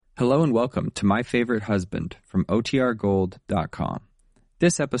Hello and welcome to My Favorite Husband from OTRGold.com.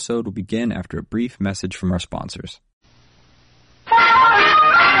 This episode will begin after a brief message from our sponsors. As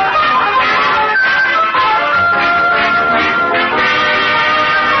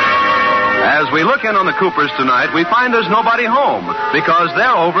we look in on the Coopers tonight, we find there's nobody home because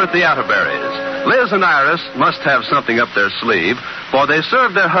they're over at the Atterberries. Liz and Iris must have something up their sleeve, for they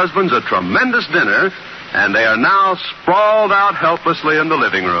served their husbands a tremendous dinner, and they are now sprawled out helplessly in the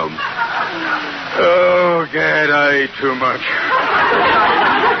living room. Oh, Gad, I ate too much.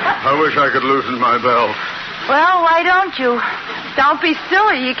 I wish I could loosen my belt. Well, why don't you? Don't be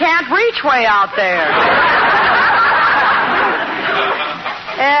silly. You can't reach way out there.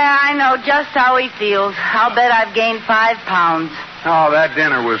 Yeah, I know just how he feels. I'll bet I've gained 5 pounds. Oh, that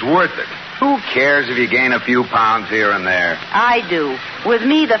dinner was worth it. Who cares if you gain a few pounds here and there? I do. With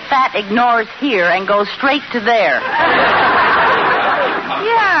me, the fat ignores here and goes straight to there.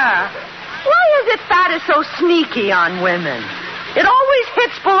 Yeah. Why is it fat is so sneaky on women? It always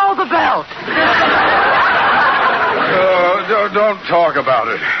hits below the belt. Don't talk about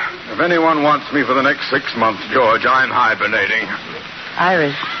it. If anyone wants me for the next 6 months, George, I'm hibernating.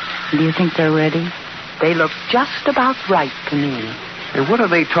 Iris, do you think they're ready? They look just about right to me. What are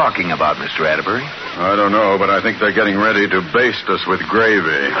they talking about, Mr. Atterbury? I don't know, but I think they're getting ready to baste us with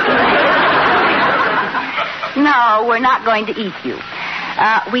gravy. No, we're not going to eat you.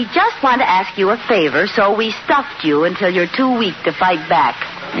 We just want to ask you a favor, so we stuffed you until you're too weak to fight back.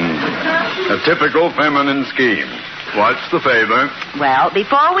 A typical feminine scheme. What's the favor? Well,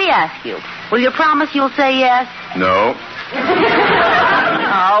 before we ask you, will you promise you'll say yes? No.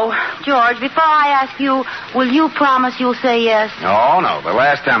 Oh, George, before I ask you, will you promise you'll say yes? Oh, no. The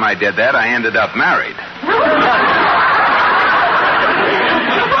last time I did that, I ended up married.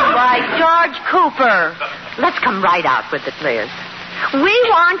 Why, George Cooper. Let's come right out with it, Liz. We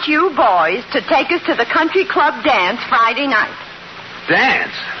want you boys to take us to the country club dance Friday night.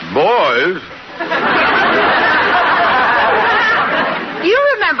 Dance? Boys? You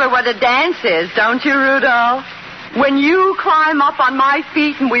remember what a dance is, don't you, Rudolph? When you climb up on my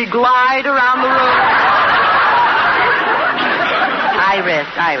feet and we glide around the room. Iris.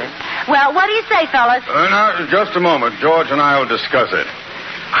 Well, what do you say, fellas? Now, just a moment. George and I will discuss it.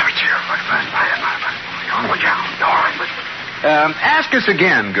 Ask us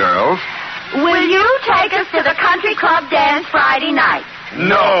again, girls. Will you take us to the country club dance Friday night?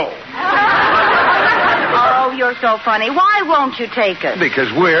 No. Oh, you're so funny. Why won't you take us?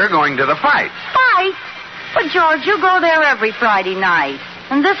 Because we're going to the fight. Fight? But, George, you go there every Friday night.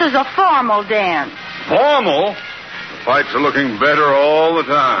 And this is a formal dance. Formal? The fights are looking better all the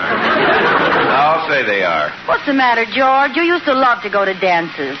time. I'll say they are. What's the matter, George? You used to love to go to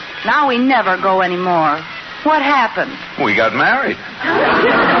dances. Now we never go anymore. What happened? We got married.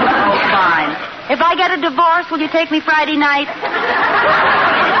 Oh, fine. If I get a divorce, will you take me Friday night?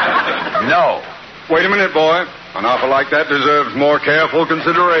 No. Wait a minute, boy. An offer like that deserves more careful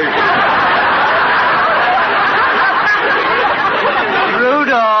consideration.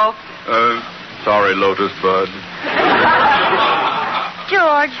 Rudolph. Sorry, Lotus Bud.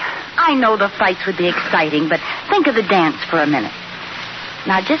 George, I know the fights would be exciting, but think of the dance for a minute.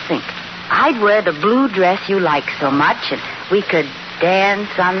 Now, just think. I'd wear the blue dress you like so much, and we could dance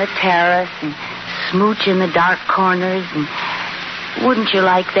on the terrace and smooch in the dark corners. And wouldn't you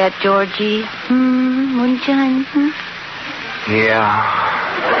like that, Georgie? Wouldn't you? Yeah.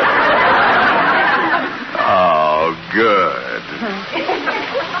 Oh, good.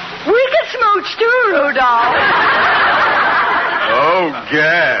 We could smooch too, Rudolph. Oh,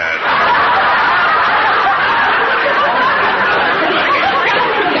 Gad.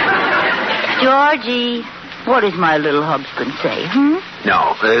 Georgie, what does my little husband say,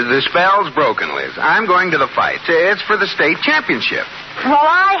 No, the spell's broken, Liz. I'm going to the fight. It's for the state championship. Well,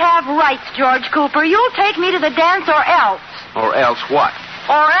 I have rights, George Cooper. You'll take me to the dance or else. Or else what?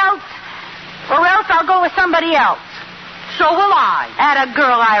 Or else I'll go with somebody else. So will I. Atta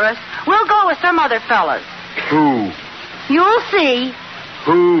girl, Iris. We'll go with some other fellas. Who? You'll see.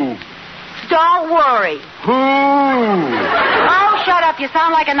 Who? Don't worry. Who? Oh, shut up. You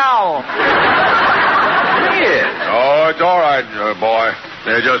sound like an owl. Yeah. Oh, it's all right, boy.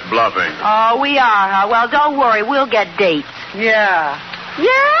 They're just bluffing. Oh, we are, huh? Well, don't worry. We'll get dates. Yeah.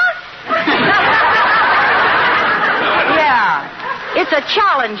 Yeah? Yeah. It's a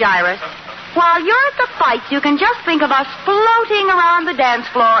challenge, Iris. While you're at the fights, you can just think of us floating around the dance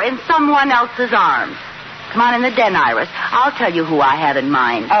floor in someone else's arms. Come on in the den, Iris. I'll tell you who I have in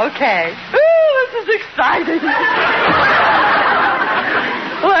mind. Okay. Ooh, this is exciting.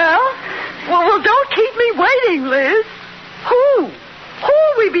 Well, don't keep me waiting, Liz. Who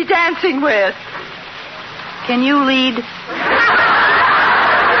we be dancing with? Can you lead? Oh,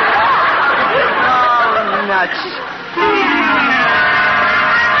 nuts.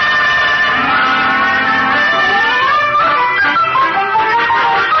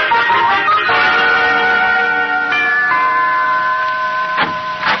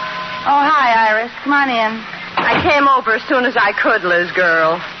 Oh, hi, Iris. Come on in. I came over as soon as I could, Liz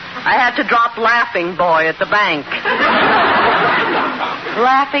girl. I had to drop Laughing Boy at the bank.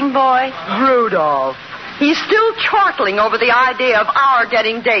 Laughing boy? Rudolph. He's still chortling over the idea of our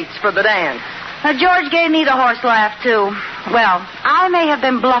getting dates for the dance. Now, George gave me the horse laugh, too. Well, I may have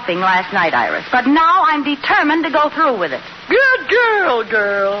been bluffing last night, Iris, but now I'm determined to go through with it. Good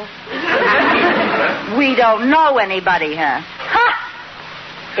girl. We don't know anybody, huh? Ha!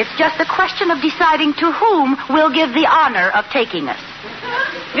 It's just a question of deciding to whom we'll give the honor of taking us.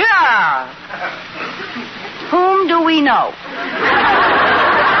 Yeah. Whom do we know?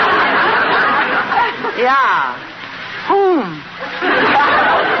 Yeah. Whom?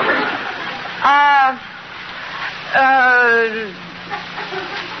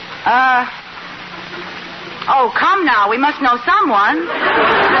 Oh, come now. We must know someone.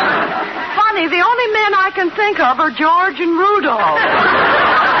 Funny, the only men I can think of are George and Rudolph.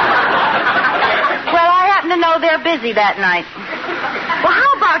 Well, I happen to know they're busy that night. Well,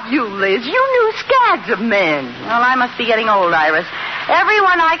 how about you, Liz? You knew scads of men. Well, I must be getting old, Iris.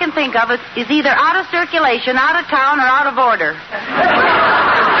 Everyone I can think of is either out of circulation, out of town, or out of order.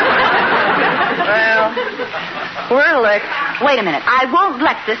 Well, we're licked. Wait a minute. I won't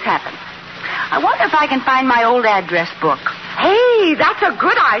let this happen. I wonder if I can find my old address book. Hey, that's a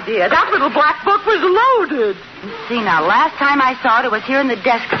good idea. That little black book was loaded. Let's see now. Last time I saw it was here in the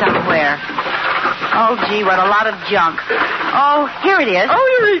desk somewhere. Oh, gee, what a lot of junk. Oh, here it is. Oh,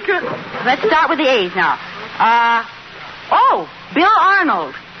 Eureka. Let's start with the A's now. Bill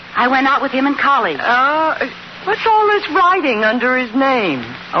Arnold. I went out with him in college. What's all this writing under his name?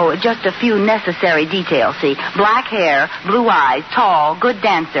 Oh, just a few necessary details, see. Black hair, blue eyes, tall, good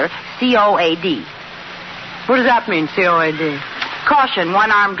dancer, C-O-A-D. What does that mean, C-O-A-D? Caution,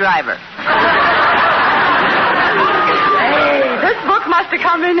 one-armed driver. Hey, this book must have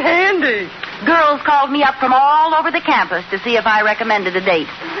come in handy. Girls called me up from all over the campus to see if I recommended a date.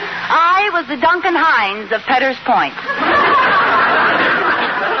 I was the Duncan Hines of Petter's Point.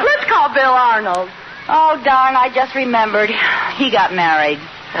 Let's call Bill Arnold. Oh, darn, I just remembered. He got married.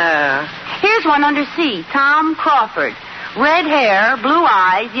 Here's one under C. Tom Crawford. Red hair, blue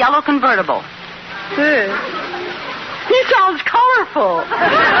eyes, yellow convertible. He sounds colorful.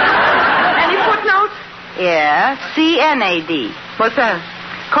 Any footnotes? Yeah, C-N-A-D. What's that?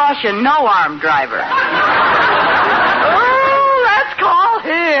 Caution, no armed driver. Oh, let's call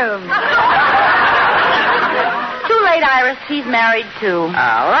him. Too late, Iris. He's married, too.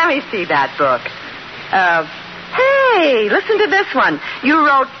 Oh, let me see that book. Hey, listen to this one. You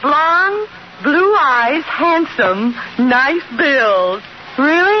wrote blonde, blue eyes, handsome, nice build.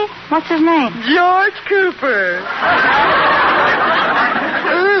 Really? What's his name? George Cooper.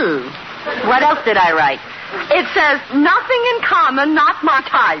 Ooh. What else did I write? It says, nothing in common, not my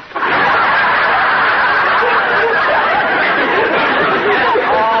type.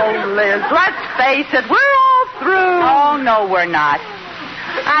 Oh, Liz, let's face it, we're all through. Oh, no, we're not.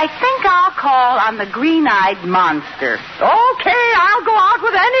 I think I'll call on the green-eyed monster. Okay, I'll go out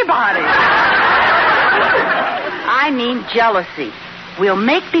with anybody. I mean jealousy. We'll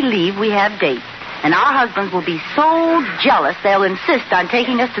make believe we have dates, and our husbands will be so jealous they'll insist on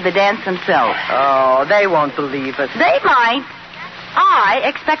taking us to the dance themselves. Oh, they won't believe us. They might. I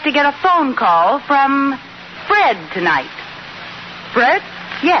expect to get a phone call from Fred tonight. Fred?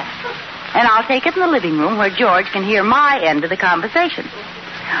 Yes. And I'll take it in the living room where George can hear my end of the conversation.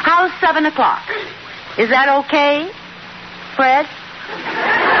 How's 7 o'clock? Is that okay, Fred?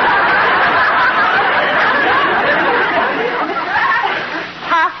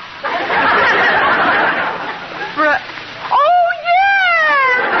 Huh? Fred? Oh,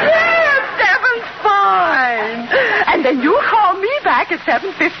 yes, 7's fine. And then you call me back at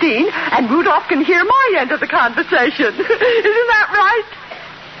 7:15, and Rudolph can hear my end of the conversation. Isn't that right,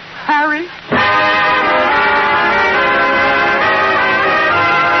 Harry?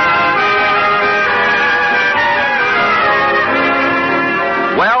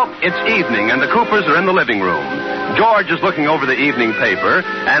 Well, it's evening, and the Coopers are in the living room. George is looking over the evening paper,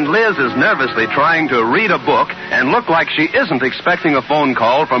 and Liz is nervously trying to read a book and look like she isn't expecting a phone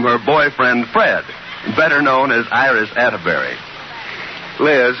call from her boyfriend, Fred, better known as Iris Atterbury.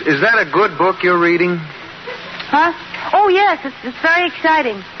 Liz, is that a good book you're reading? Huh? Oh, yes, it's very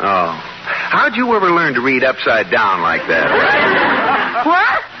exciting. Oh. How'd you ever learn to read upside down like that?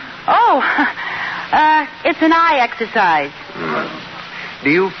 What? Oh, it's an eye exercise. Do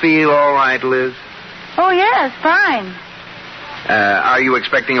you feel all right, Liz? Oh, yes, fine. Are you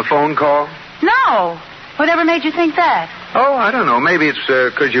expecting a phone call? No. Whatever made you think that? Oh, I don't know. Maybe it's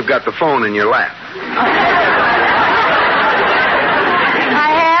because you've got the phone in your lap.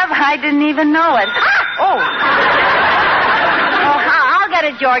 I didn't even know it. Oh. I'll get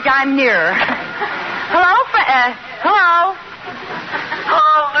it, George. I'm nearer. Hello, hello?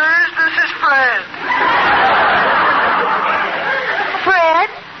 Oh, Liz, this is Fred. Fred?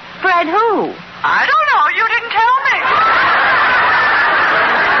 Fred who? I don't know. You didn't tell me.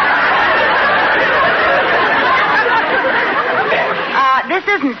 This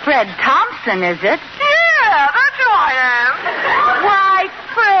isn't Fred Thompson, is it? Yeah, that's who I am. Why,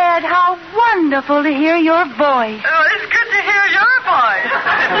 Fred, how wonderful to hear your voice. Oh, it's good to hear your voice.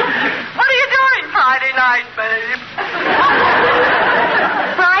 What are you doing Friday night, babe?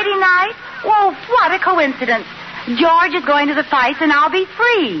 Friday night? Well, what a coincidence. George is going to the fights and I'll be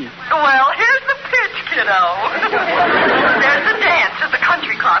free. Well, here's the pitch, kiddo. There's a dance at the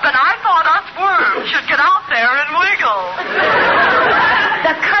country club, and I thought us worms should get out there and wiggle.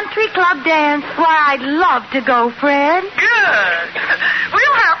 The country club dance? Why, I'd love to go, Fred. Good.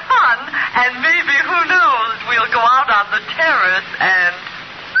 We'll have fun, and maybe, who knows, we'll go out on the terrace and...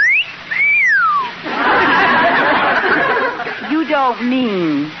 You don't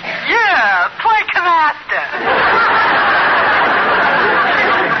mean... Yeah, play canasta.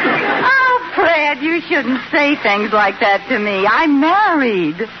 Oh, Fred, you shouldn't say things like that to me. I'm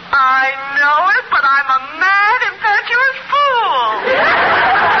married. I know it, but I'm a mad, impetuous fool.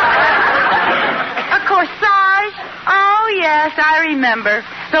 A corsage? Oh, yes, I remember.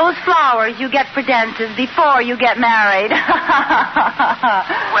 Those flowers you get for dances before you get married. Well,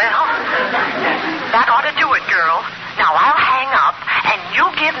 that ought to do it, girl. Now, I'll hang up, and you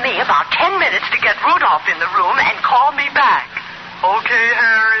give me about 10 minutes to get Rudolph in the room and call me back. Okay,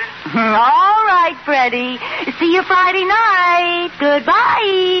 Harry? All right, Freddie. See you Friday night.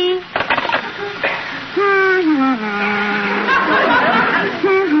 Goodbye.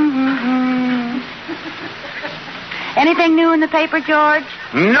 Anything new in the paper, George?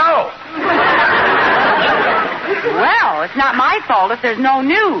 No! Well, it's not my fault if there's no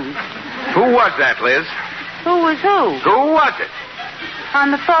news. Who was that, Liz? Who was who? Who was it? On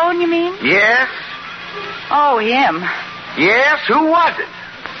the phone, you mean? Yes? Oh, him. Yes, who was it?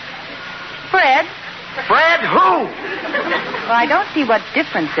 Fred? Fred who? Well, I don't see what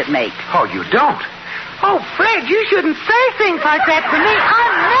difference it makes. Oh, you don't? Oh, Fred, you shouldn't say things like that to me.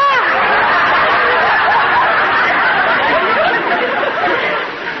 I'm married.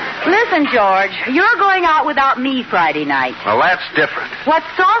 Listen, George, you're going out without me Friday night. Well, that's different. What's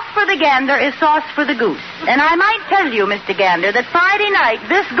sauce for the gander is sauce for the goose. And I might tell you, Mr. Gander, that Friday night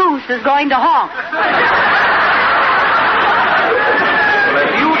this goose is going to honk. Well,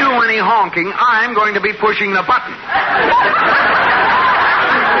 if you do any honking, I'm going to be pushing the button.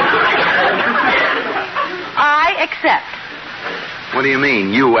 I accept. What do you mean,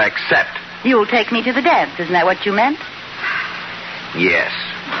 you accept? You'll take me to the dance. Isn't that what you meant? Yes.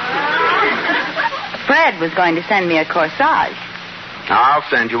 Fred was going to send me a corsage. I'll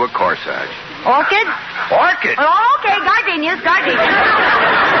send you a corsage. Orchid? Orchid? Oh, okay, gardenias.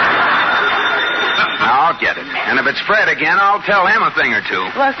 I'll get it. And if it's Fred again, I'll tell him a thing or two.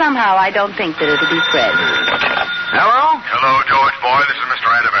 Well, somehow I don't think that it'll be Fred. Hello? Hello, George boy. This is Mr.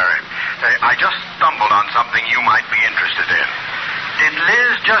 Atterbury. Say, I just stumbled on something you might be interested in. Did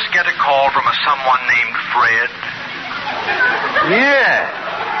Liz just get a call from someone named Fred? Yeah.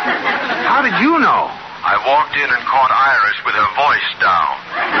 How did you know? I walked in and caught Iris with her voice down.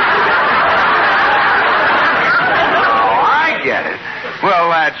 Oh, I get it.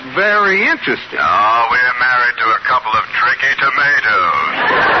 Well, that's very interesting. Oh, we're married to a couple of tricky tomatoes.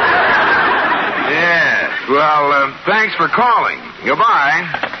 Yes. Well, thanks for calling. Goodbye.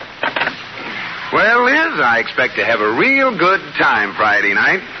 Well, Liz, I expect to have a real good time Friday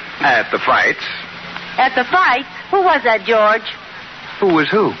night at the fights. At the fight? Who was that, George? Who was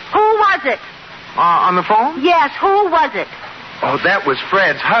who? Who was it? On the phone? Yes, who was it? Oh, that was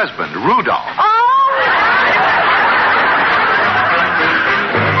Fred's husband, Rudolph. Oh!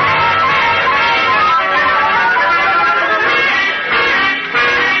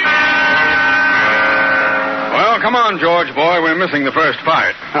 Well, come on, George boy. We're missing the first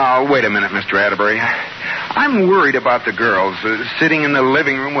fight. Oh, wait a minute, Mr. Atterbury. I'm worried about the girls sitting in the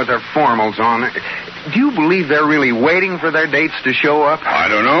living room with their formals on. Do you believe they're really waiting for their dates to show up? I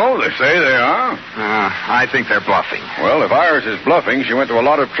don't know. They say they are. I think they're bluffing. Well, if Iris is bluffing, she went to a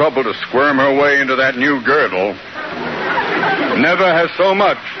lot of trouble to squirm her way into that new girdle. Never has so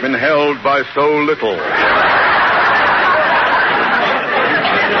much been held by so little.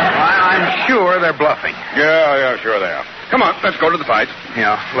 I'm sure they're bluffing. Yeah, sure they are. Come on, let's go to the fight.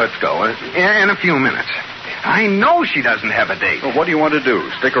 Yeah, let's go. In a few minutes. I know she doesn't have a date. Well, what do you want to do?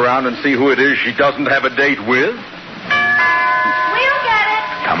 Stick around and see who it is she doesn't have a date with? We'll get it.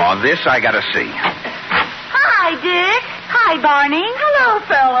 Come on, this I gotta see. Hi, Dick. Hi, Barney. Hello,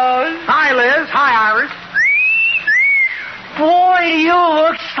 fellows. Hi, Liz. Hi, Iris. Boy, do you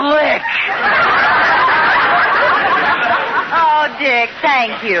look slick. Oh, Dick,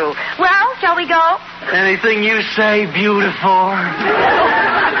 thank you. Well, shall we go? Anything you say, beautiful.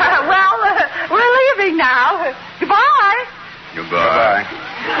 We're leaving now. Goodbye. Goodbye.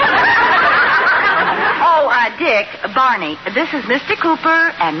 Oh, Dick, Barney, this is Mr.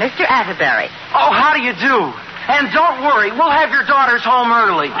 Cooper and Mr. Atterbury. Oh, how do you do? And don't worry, we'll have your daughters home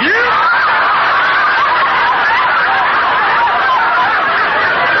early.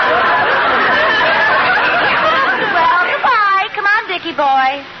 Well, goodbye. Come on, Dickie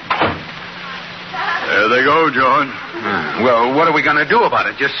boy. There they go, John. Well, what are we gonna do about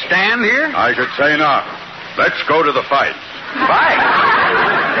it? Just stand here? I should say not. Let's go to the fight. Fight?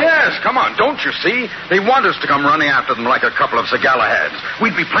 Yes, come on. Don't you see? They want us to come running after them like a couple of Sagalahads.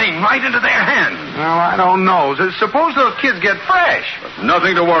 We'd be playing right into their hands. Well, I don't know. Suppose those kids get fresh.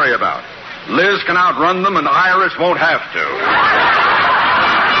 Nothing to worry about. Liz can outrun them, and Iris won't have to.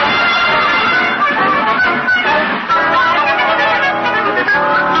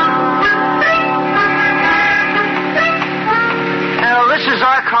 This is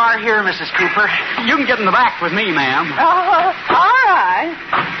our car here, Mrs. Cooper. You can get in the back with me, ma'am. All right.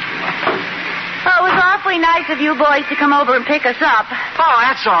 Well, it was awfully nice of you boys to come over and pick us up. Oh,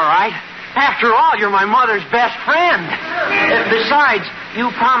 that's all right. After all, you're my mother's best friend. Besides, you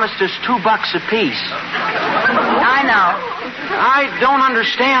promised us $2 apiece. I know. I don't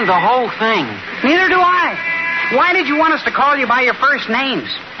understand the whole thing. Neither do I. Why did you want us to call you by your first names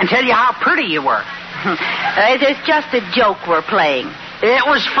and tell you how pretty you were? It's just a joke we're playing. It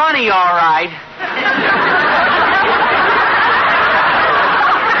was funny, all right.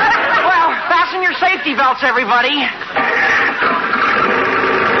 Well, fasten your safety belts, everybody.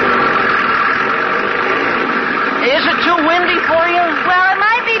 Is it too windy for you? Well, it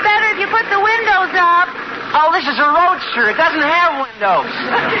might be better if you put the windows up. Oh, this is a roadster. It doesn't have windows.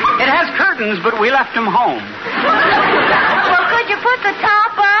 It has curtains, but we left them home. Well, could you put the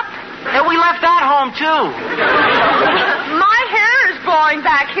top up? And we left that home, too. My hair is blowing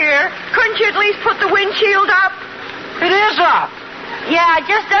back here. Couldn't you at least put the windshield up? It is up. Yeah, it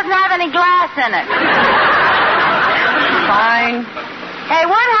just doesn't have any glass in it. Fine. Hey,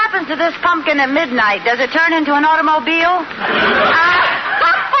 what happens to this pumpkin at midnight? Does it turn into an automobile?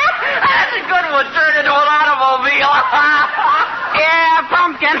 That's a good one. Turn into an automobile. Yeah,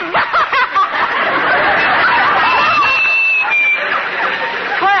 pumpkin.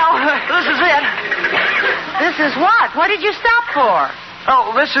 Well, this is it. This is what? What did you stop for?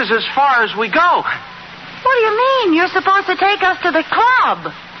 Oh, this is as far as we go. What do you mean? You're supposed to take us to the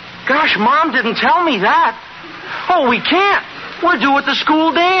club. Gosh, Mom didn't tell me that. Oh, we can't. We're due at the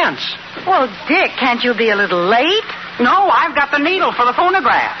school dance. Well, Dick, can't you be a little late? No, I've got the needle for the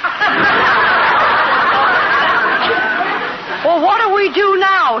phonograph. Well, what do we do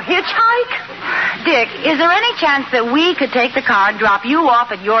now? Hitchhike? Dick, is there any chance that we could take the car and drop you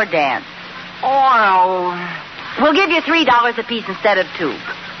off at your dance? Oh, We'll give you $3 apiece instead of $2.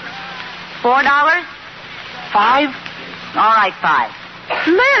 $4? $5? All right, $5.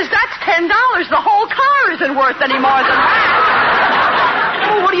 Liz, that's $10. The whole car isn't worth any more than that.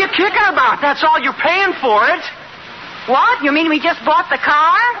 Oh, What are you kicking about? That's all you're paying for it. What? You mean we just bought the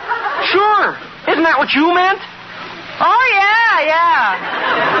car? Sure. Isn't that what you meant? Oh, yeah.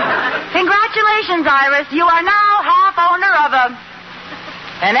 Congratulations, Iris. You are now half owner of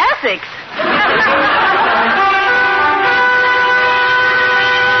an Essex.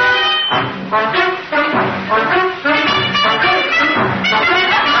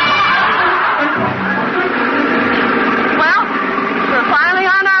 Well, we're finally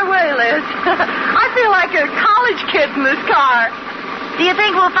on our way, Liz. I feel like a college kid in this car. Do you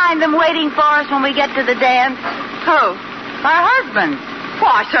think we'll find them waiting for us when we get to the dance? Who? Our husbands.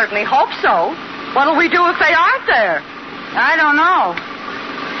 Well, I certainly hope so. What'll we do if they aren't there? I don't know.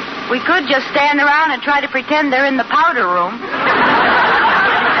 We could just stand around and try to pretend they're in the powder room.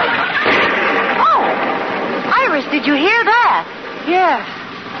 Oh, Iris, did you hear that? Yes.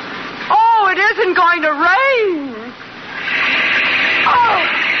 Oh, it isn't going to rain. Oh.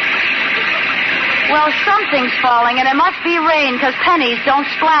 Well, something's falling, and it must be rain, because pennies don't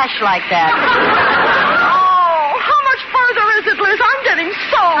splash like that. Oh, how much further is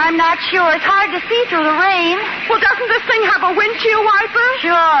so? I'm not sure. It's hard to see through the rain. Well, doesn't this thing have a windshield wiper?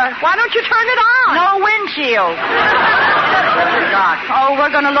 Sure. Why don't you turn it on? No windshield. Oh,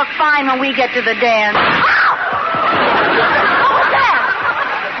 we're going to look fine when we get to the dance. Ow! What was that?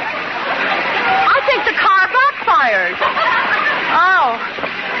 I think the car backfired. Oh.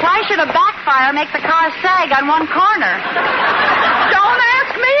 Why should a backfire make the car sag on one corner? Don't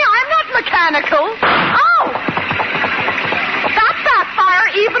ask me. I'm not mechanical. Oh! That backfire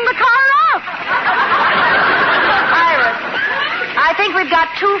evened the car up. Iris, I think we've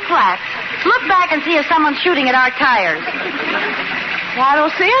got 2 flats. Look back and see if someone's shooting at our tires. Well, I don't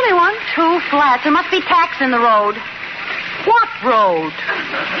see anyone. 2 flats. There must be tacks in the road. What road?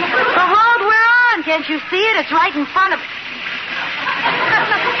 The road we're on. Can't you see it? It's right in front of...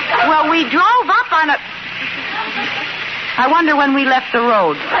 Well, we drove up on a... I wonder when we left the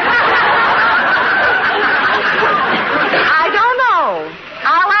road. I don't know.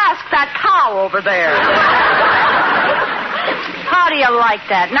 I'll ask that cow over there. How do you like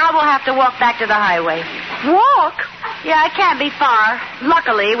that? Now we'll have to walk back to the highway. Walk? Yeah, it can't be far.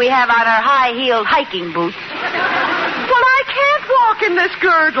 Luckily, we have on our high-heeled hiking boots. Well, I can't walk in this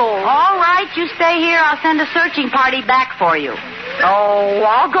girdle. All right, you stay here. I'll send a searching party back for you. Oh,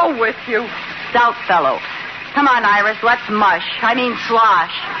 I'll go with you. Stout fellow. Come on, Iris, let's mush. I mean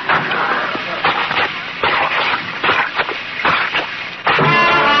slosh.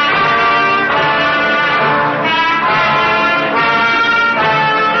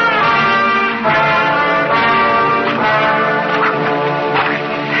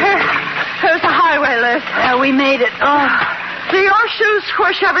 There's the highway, Liz. We made it. Oh. Do your shoes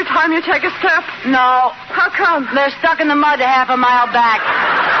squish every time you take a step? No. How come? They're stuck in the mud half a mile back.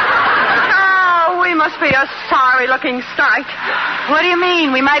 Oh, we must be a sorry-looking sight. What do you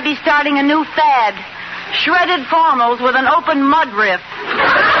mean? We might be starting a new fad. Shredded formals with an open mud riff.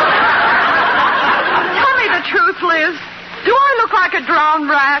 Tell me the truth, Liz. Do I look like a drowned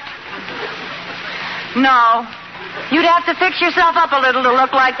rat? No. You'd have to fix yourself up a little to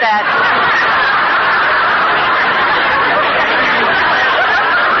look like that.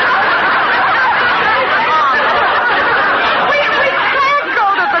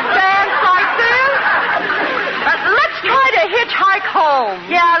 Hitchhike home.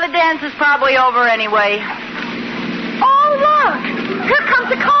 Yeah, the dance is probably over anyway. Oh, look. Here comes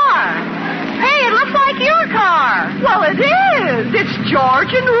a car. Hey, it looks like your car. Well, it is. It's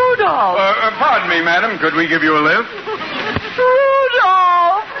George and Rudolph. Pardon me, madam. Could we give you a lift?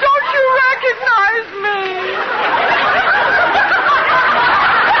 Rudolph, don't you recognize me?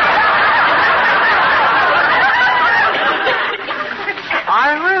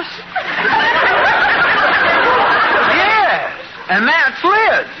 Iris? And that's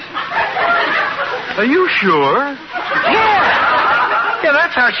Liz. Are you sure? Yeah. Yeah,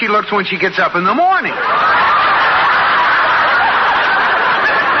 that's how she looks when she gets up in the morning. George!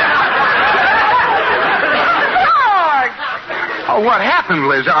 Oh, what happened,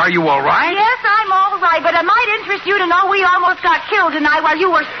 Liz? Are you all right? Yes, I'm all right, but it might interest you to know we almost got killed tonight while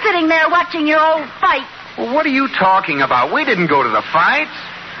you were sitting there watching your old fight. Well, what are you talking about? We didn't go to the fights.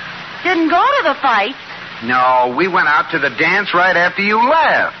 Didn't go to the fight? No, we went out to the dance right after you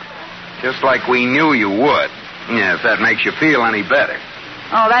left. Just like we knew you would. Yeah, if that makes you feel any better.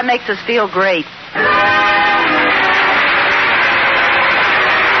 Oh, that makes us feel great.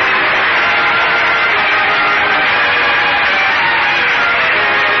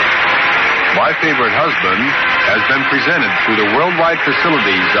 My Favorite Husband has been presented through the worldwide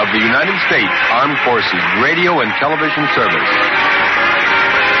facilities of the United States Armed Forces Radio and Television Service.